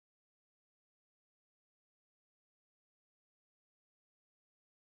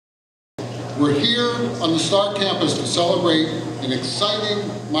We're here on the START campus to celebrate an exciting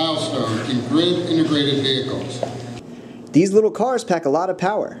milestone in grid-integrated vehicles. These little cars pack a lot of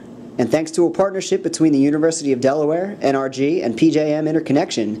power, and thanks to a partnership between the University of Delaware, NRG, and PJM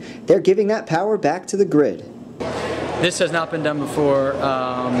Interconnection, they're giving that power back to the grid. This has not been done before,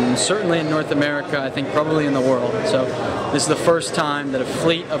 certainly in North America, I think probably in the world. So this is the first time that a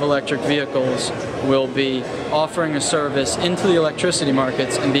fleet of electric vehicles will be offering a service into the electricity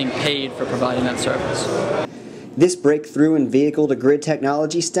markets and being paid for providing that service. This breakthrough in vehicle-to-grid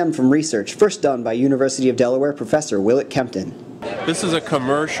technology stemmed from research first done by University of Delaware professor Willett Kempton. This is a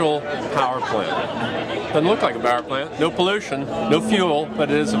commercial power plant. Doesn't look like a power plant. No pollution, no fuel,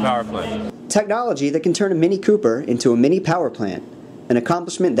 but it is a power plant. Technology that can turn a Mini Cooper into a mini power plant, an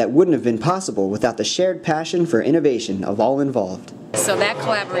accomplishment that wouldn't have been possible without the shared passion for innovation of all involved. So that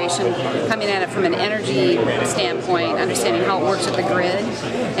collaboration, coming at it from an energy standpoint, understanding how it works with the grid,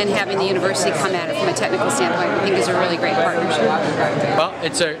 and having the university come at it from a technical standpoint, I think is a really great partnership. Well,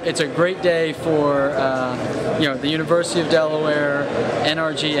 it's a great day for the University of Delaware,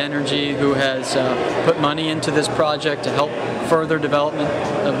 NRG Energy, who has put money into this project to help further development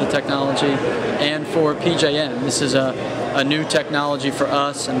of the technology, and for PJM. This is a new technology for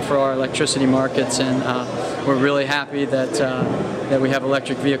us and for our electricity markets, and we're really happy that we have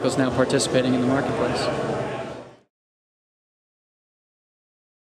electric vehicles now participating in the marketplace.